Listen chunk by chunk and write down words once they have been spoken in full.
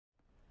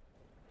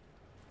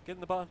Get in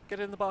the barn. Get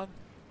in the barn.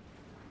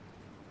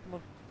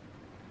 Come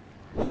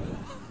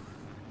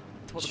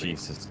on.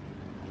 Jesus.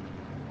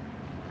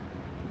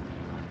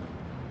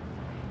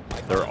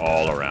 They're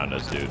all around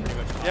us, dude.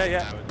 Yeah,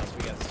 yeah.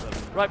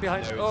 Right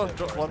behind. Oh,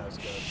 dropped one.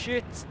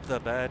 Shit the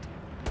bed.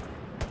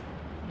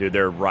 Dude,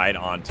 they're right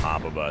on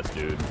top of us,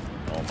 dude.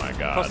 Oh my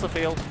god. Across the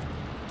field.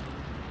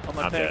 On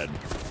my I'm ping. dead.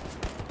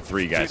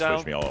 3 guys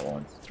pushed me all at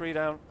once. 3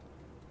 down.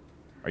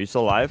 Are you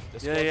still alive?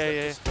 Yeah.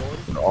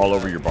 They're all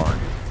over your barn.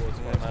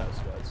 Yeah,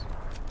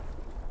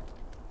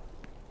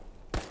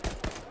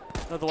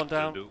 another one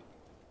down.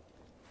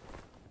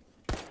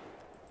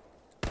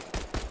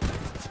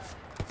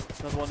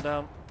 Another one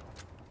down.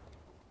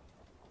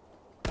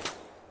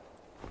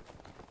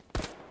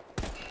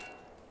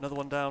 Another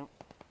one down.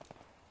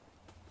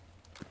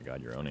 My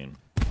god, you're owning.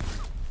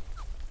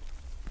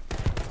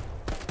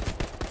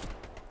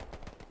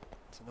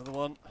 That's another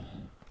one.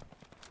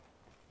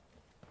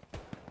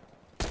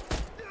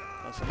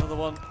 That's another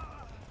one.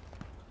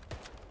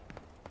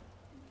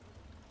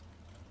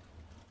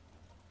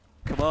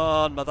 Come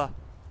on, mother.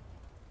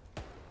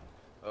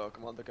 Oh,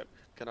 Commander,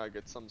 can I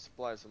get some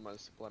supplies on my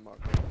supply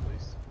marker,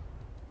 please?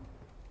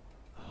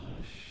 Oh,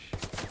 shit.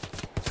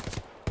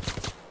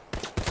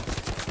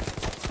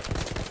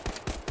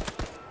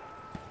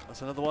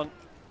 That's another one.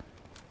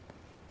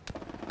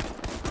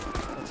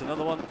 That's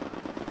another one.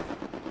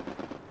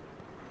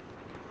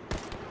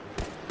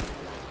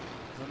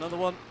 There's another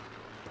one.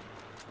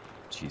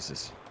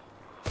 Jesus.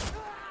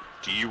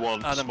 Do you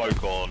want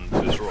smoke on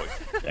destroy?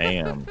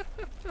 Damn.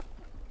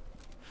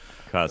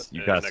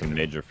 You got some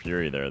major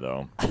fury there,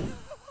 though.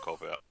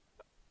 Copy out.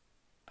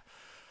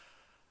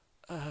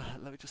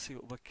 Let me just see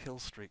what my kill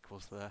streak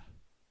was there.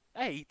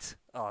 8?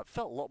 Oh, it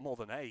felt a lot more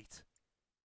than 8.